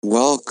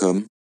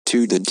Welcome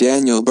to the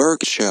Daniel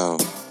Burke Show.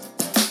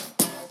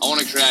 I want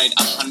to create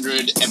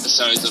 100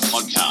 episodes of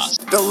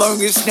podcast. The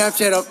longest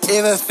Snapchat I've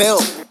ever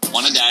filmed.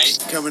 One a day.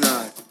 Coming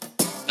on.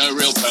 No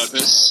real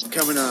purpose.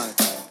 Coming on.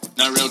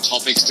 No real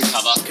topics to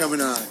cover.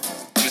 Coming on.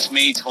 Just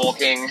me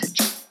talking.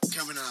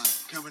 Coming on.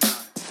 Coming on.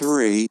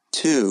 3,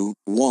 2,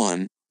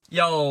 1.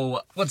 Yo,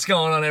 what's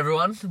going on,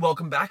 everyone?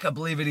 Welcome back. I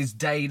believe it is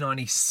day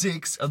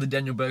 96 of the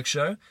Daniel Burke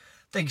Show.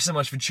 Thank you so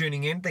much for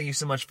tuning in. Thank you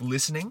so much for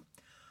listening.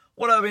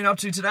 What have I been up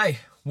to today?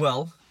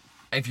 Well,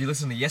 if you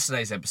listen to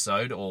yesterday's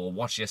episode or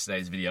watch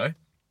yesterday's video,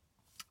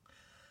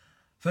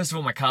 first of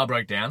all, my car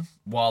broke down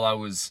while I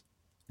was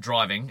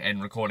driving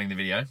and recording the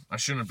video. I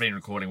shouldn't have been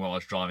recording while I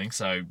was driving,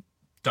 so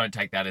don't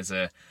take that as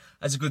a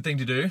good thing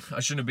to do. I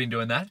shouldn't have been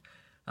doing that.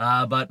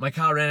 But my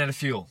car ran out of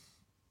fuel,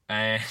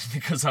 and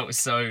because I was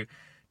so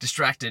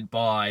distracted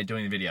by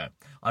doing the video.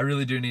 I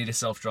really do need a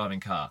self-driving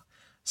car,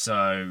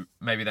 so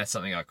maybe that's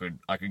something I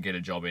could get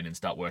a job in and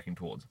start working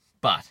towards.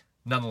 But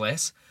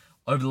nonetheless,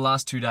 over the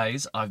last 2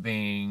 days, I've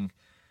been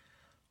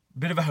a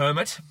bit of a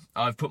hermit.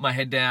 I've put my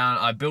head down.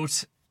 I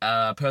built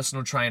a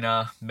personal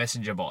trainer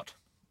messenger bot.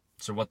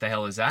 So what the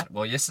hell is that?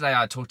 Well, yesterday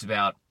I talked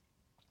about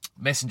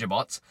messenger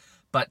bots,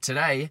 but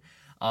today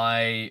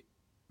I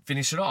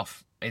finished it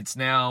off. It's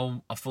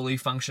now a fully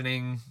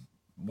functioning,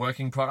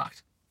 working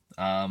product.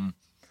 And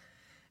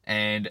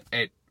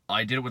I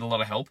did it with a lot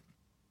of help.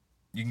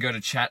 You can go to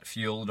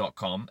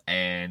chatfuel.com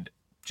and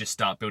just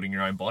start building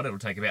your own bot. It'll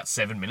take about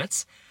 7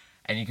 minutes.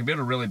 And you can build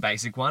a really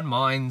basic one.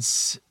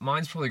 Mine's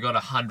probably got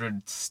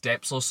 100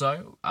 steps or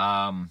so.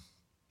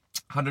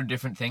 100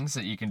 different things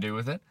that you can do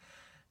with it.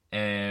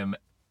 And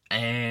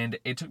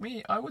it took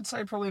me, I would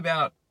say, probably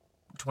about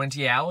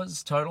 20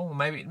 hours total.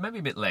 Maybe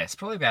a bit less.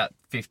 Probably about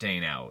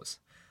 15 hours.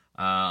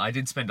 I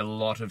did spend a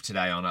lot of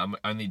today on it. I'm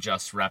only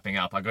just wrapping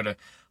up. I've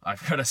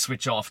got to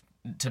switch off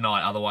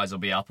tonight. Otherwise, I'll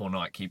be up all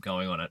night, keep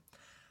going on it.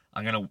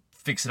 I'm going to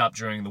fix it up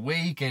during the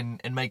week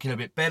and make it a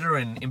bit better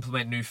and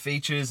implement new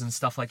features and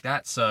stuff like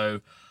that.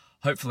 So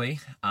hopefully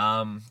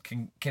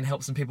can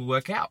help some people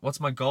work out. What's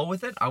my goal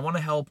with it? I want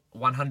to help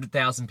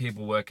 100,000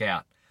 people work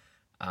out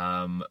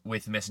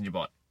with Messenger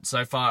Bot.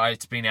 So far,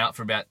 it's been out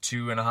for about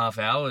 2.5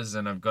 hours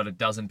and I've got a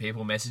dozen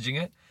people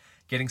messaging it,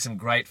 getting some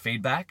great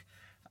feedback.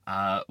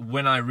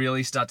 When I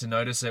really start to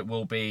notice it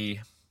will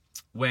be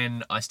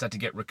when I start to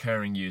get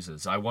recurring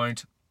users. I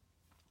won't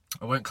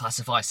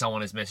classify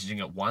someone as messaging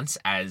it once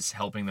as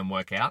helping them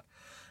work out.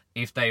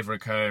 If they've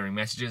recurring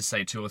messages,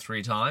 say 2 or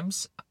 3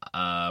 times,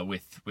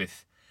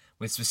 with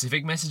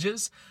specific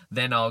messages,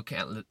 then I'll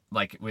count,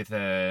 like with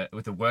a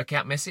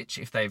workout message.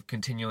 If they've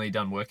continually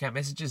done workout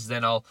messages,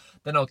 then I'll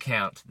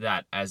count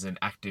that as an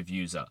active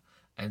user.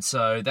 And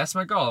so that's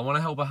my goal. I want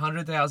to help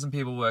 100,000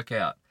 people work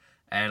out,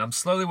 and I'm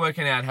slowly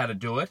working out how to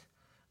do it.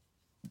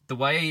 The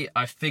way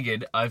I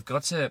figured, I've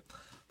got to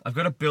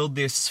build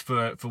this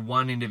for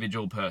one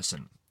individual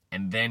person,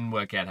 and then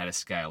work out how to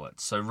scale it.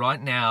 So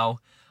right now,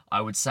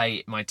 I would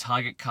say my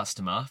target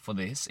customer for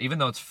this, even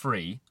though it's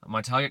free,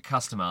 my target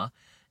customer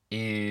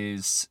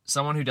is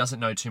someone who doesn't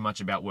know too much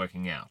about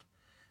working out.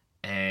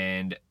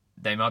 And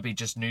they might be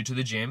just new to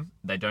the gym,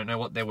 they don't know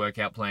what their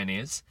workout plan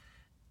is,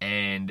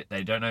 and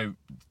they don't know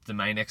the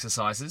main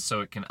exercises,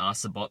 so it can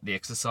ask the bot the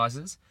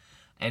exercises.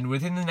 And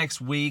within the next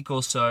week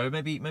or so,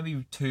 maybe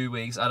 2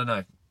 weeks, I don't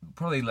know,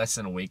 probably less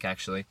than a week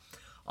actually,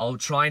 I'll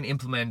try and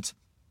implement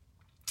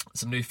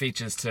some new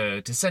features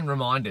to send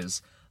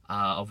reminders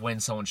of when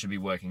someone should be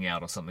working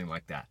out or something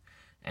like that.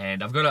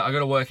 And I've got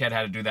to work out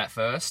how to do that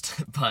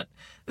first, but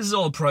this is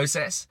all a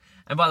process.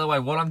 And by the way,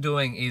 what I'm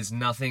doing is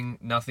nothing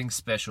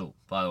special,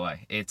 by the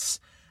way. It's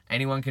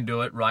anyone can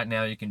do it. Right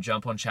now you can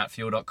jump on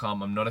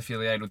chatfuel.com. I'm not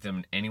affiliated with them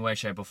in any way,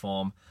 shape or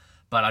form,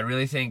 but I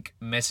really think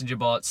messenger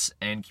bots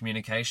and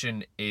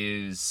communication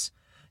is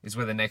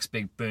where the next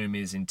big boom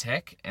is in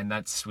tech, and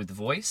that's with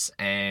voice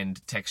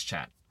and text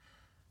chat.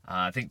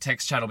 I think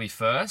text chat will be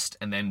first,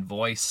 and then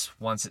voice,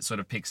 once it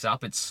sort of picks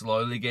up, it's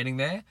slowly getting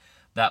there.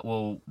 That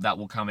will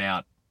come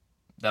out.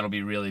 That'll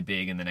be really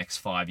big in the next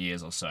 5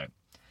 years or so.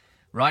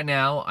 Right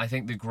now, I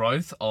think the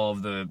growth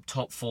of the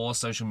top 4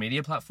 social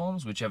media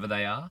platforms, whichever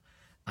they are,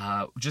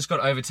 just got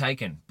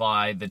overtaken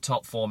by the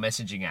top 4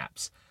 messaging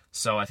apps.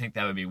 So I think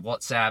that would be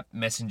WhatsApp,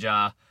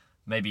 Messenger,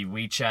 maybe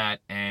WeChat,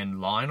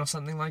 and Line or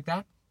something like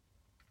that.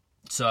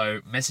 So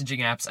messaging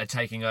apps are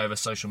taking over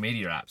social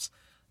media apps.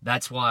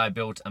 That's why I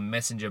built a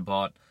messenger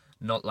bot,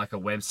 not like a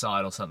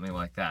website or something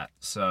like that.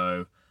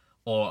 So,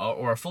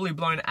 or a fully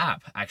blown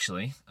app.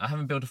 Actually, I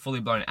haven't built a fully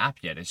blown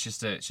app yet. It's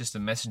just a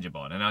messenger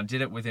bot, and I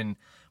did it within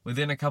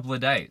a couple of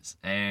days.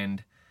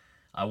 And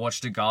I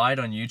watched a guide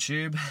on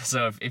YouTube.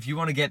 So if you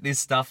want to get this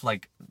stuff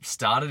like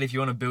started, if you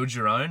want to build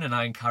your own, and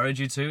I encourage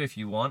you to, if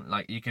you want,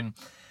 like you can.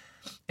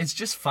 It's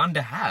just fun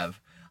to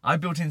have. I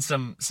built in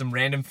some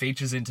random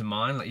features into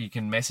mine. Like you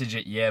can message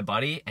it, "Yeah,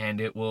 buddy," and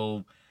it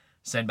will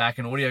send back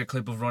an audio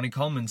clip of Ronnie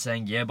Coleman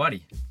saying, "Yeah,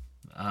 buddy."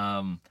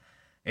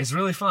 It's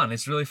really fun.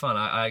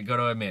 I got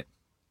to admit.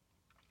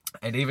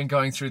 And even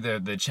going through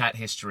the chat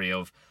history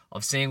of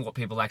seeing what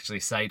people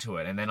actually say to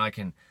it, and then I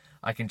can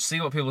I can see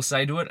what people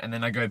say to it, and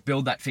then I go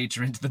build that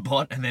feature into the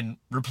bot and then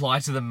reply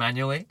to them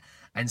manually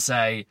and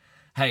say,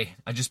 hey,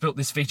 I just built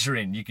this feature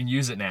in. You can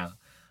use it now.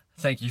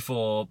 Thank you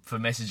for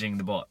messaging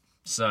the bot.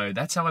 So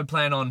that's how I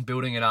plan on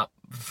building it up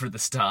for the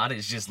start.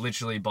 It's just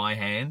literally by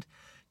hand,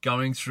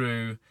 going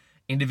through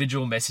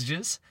individual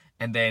messages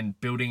and then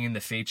building in the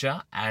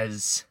feature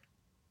as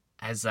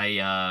they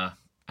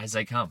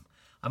come.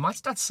 I might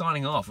start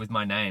signing off with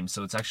my name,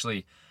 so it's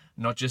actually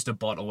not just a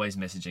bot always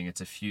messaging.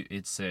 It's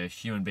a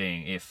human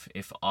being. If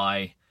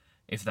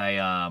they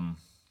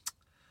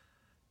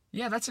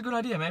yeah, that's a good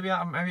idea. Maybe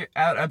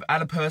add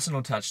a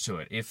personal touch to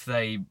it. If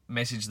they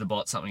message the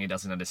bot something it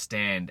doesn't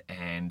understand,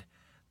 and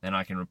then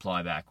I can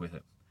reply back with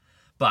it.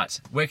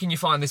 But where can you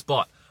find this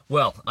bot?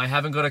 Well, I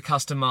haven't got a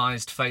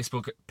customized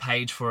Facebook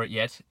page for it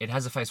yet. It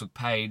has a Facebook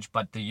page,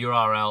 but the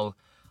URL,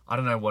 I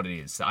don't know what it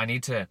is.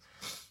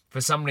 For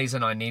some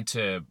reason, I need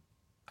to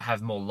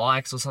have more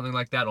likes or something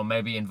like that, or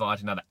maybe invite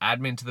another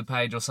admin to the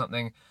page or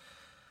something.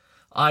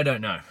 I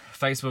don't know.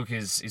 Facebook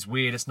is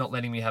weird. It's not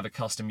letting me have a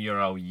custom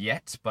URL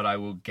yet, but I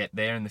will get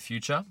there in the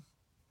future.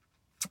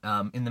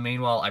 In the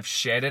meanwhile, I've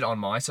shared it on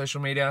my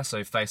social media,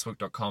 so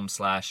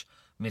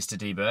facebook.com/Mr.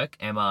 D Burke,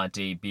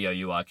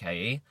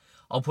 MrDBourke.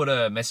 I'll put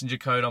a messenger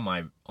code on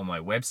my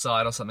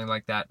website or something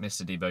like that,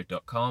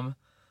 mrdburke.com.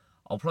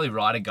 I'll probably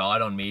write a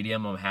guide on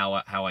Medium on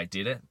how I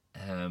did it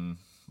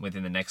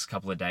within the next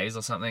couple of days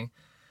or something.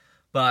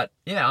 But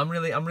yeah, I'm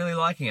really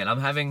liking it.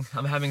 I'm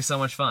having so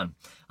much fun.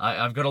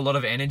 I've got a lot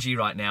of energy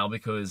right now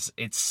because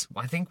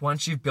I think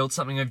once you've built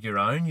something of your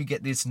own, you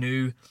get this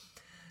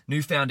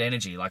newfound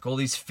energy. Like all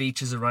these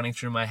features are running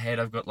through my head.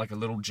 I've got like a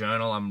little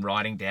journal. I'm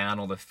writing down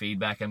all the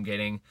feedback I'm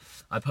getting.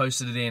 I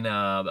posted it in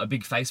a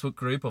big Facebook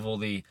group of all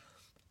the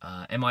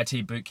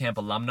MIT Bootcamp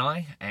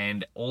alumni,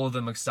 and all of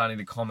them are starting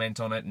to comment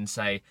on it and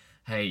say,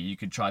 hey, you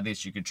could try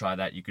this, you could try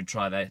that, you could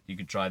try that, you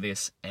could try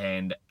this.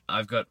 And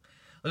I've got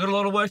a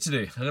lot of work to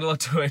do. I got a lot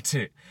to work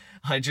to.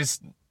 I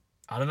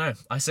don't know.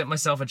 I set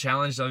myself a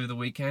challenge over the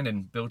weekend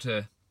and built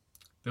a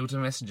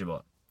messenger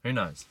bot. Who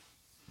knows?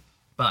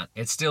 But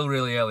it's still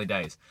really early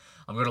days.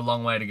 I've got a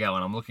long way to go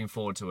and I'm looking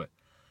forward to it.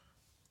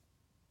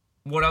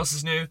 What else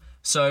is new?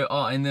 So,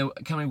 in the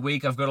coming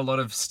week, I've got a lot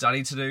of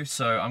study to do.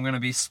 So I'm going to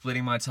be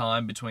splitting my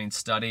time between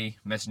study,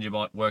 messenger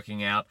bot,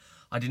 working out.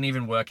 I didn't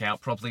even work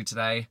out properly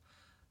today.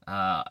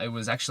 It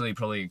was actually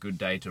probably a good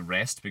day to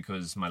rest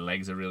because my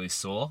legs are really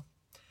sore.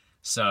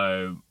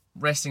 So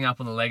resting up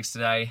on the legs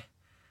today,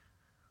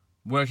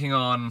 working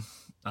on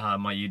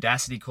my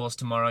Udacity course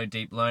tomorrow,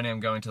 deep learning. I'm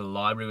going to the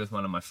library with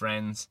one of my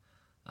friends.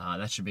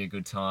 That should be a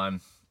good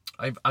time.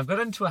 I've got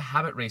into a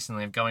habit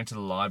recently of going to the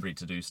library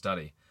to do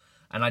study.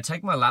 And I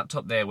take my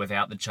laptop there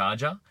without the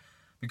charger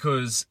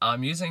because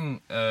I'm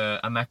using a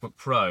MacBook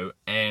Pro,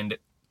 and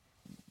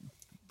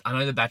I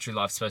know the battery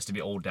life's supposed to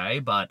be all day,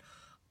 but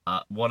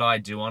what I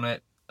do on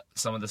it,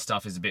 some of the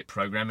stuff is a bit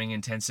programming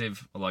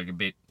intensive, or like a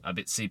bit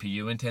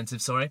CPU intensive,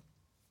 sorry.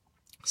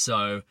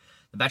 So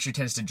the battery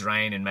tends to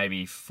drain in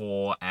maybe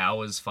 4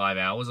 hours, 5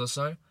 hours or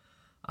so.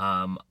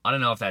 I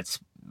don't know if that's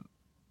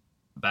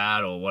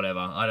bad or whatever.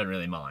 I don't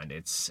really mind.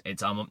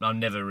 I'm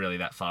never really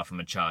that far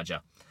from a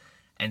charger.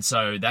 And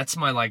so that's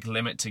my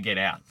limit to get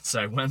out.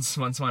 So once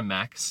my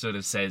Mac sort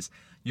of says,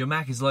 your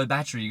Mac is low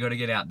battery, you got to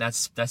get out.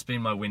 That's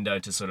been my window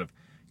to sort of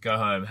go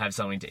home, have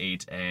something to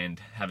eat, and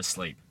have a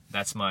sleep.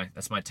 That's my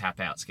tap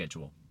out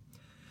schedule.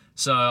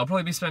 So I'll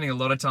probably be spending a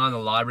lot of time in the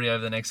library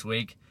over the next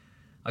week.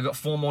 I got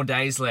 4 more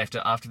days left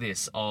after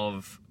this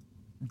of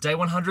day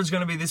 100 is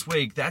going to be this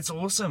week. That's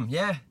awesome.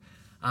 Yeah.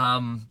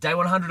 Day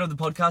 100 of the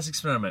podcast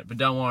experiment. But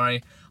don't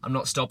worry, I'm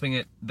not stopping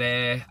it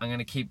there. I'm going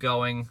to keep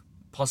going,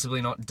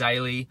 possibly not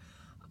daily.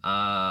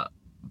 No,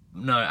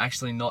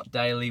 actually not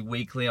daily,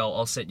 weekly.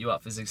 I'll set you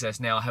up for success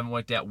now. I haven't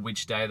worked out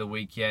which day of the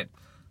week yet.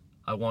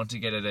 I want to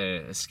get it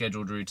a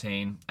scheduled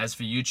routine. As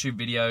for YouTube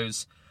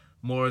videos,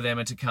 more of them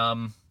are to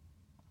come.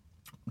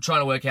 I'm trying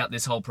to work out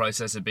this whole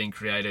process of being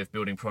creative,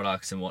 building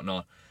products and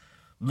whatnot.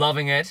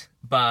 Loving it,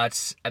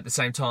 but at the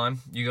same time,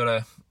 you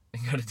gotta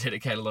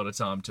dedicate a lot of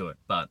time to it.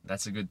 But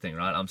that's a good thing,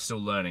 right? I'm still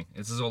learning.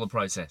 This is all a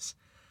process.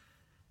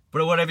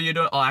 But whatever you're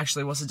doing,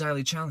 actually, what's the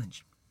daily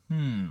challenge?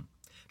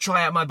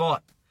 Try out my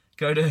bot.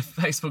 Go to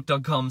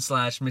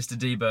facebook.com/Mr.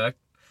 D Burke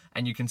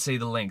and you can see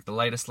the link, the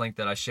latest link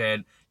that I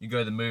shared. You go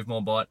to the Move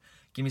More bot.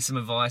 Give me some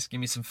advice, give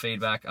me some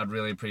feedback. I'd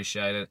really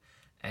appreciate it.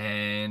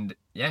 And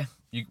yeah,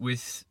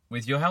 with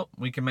your help,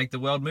 we can make the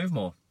world move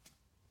more.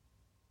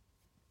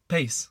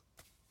 Peace.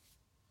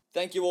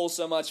 Thank you all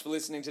so much for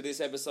listening to this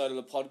episode of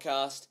the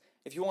podcast.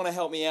 If you want to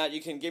help me out,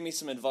 you can give me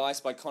some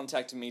advice by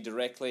contacting me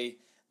directly.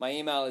 My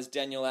email is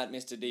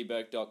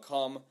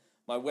daniel@mrdburke.com.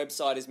 My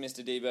website is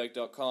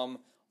mrdburke.com.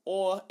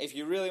 Or if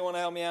you really want to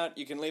help me out,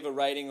 you can leave a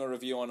rating or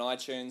review on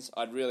iTunes.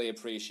 I'd really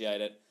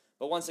appreciate it.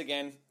 But once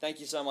again, thank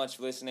you so much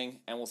for listening,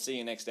 and we'll see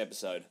you next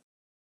episode.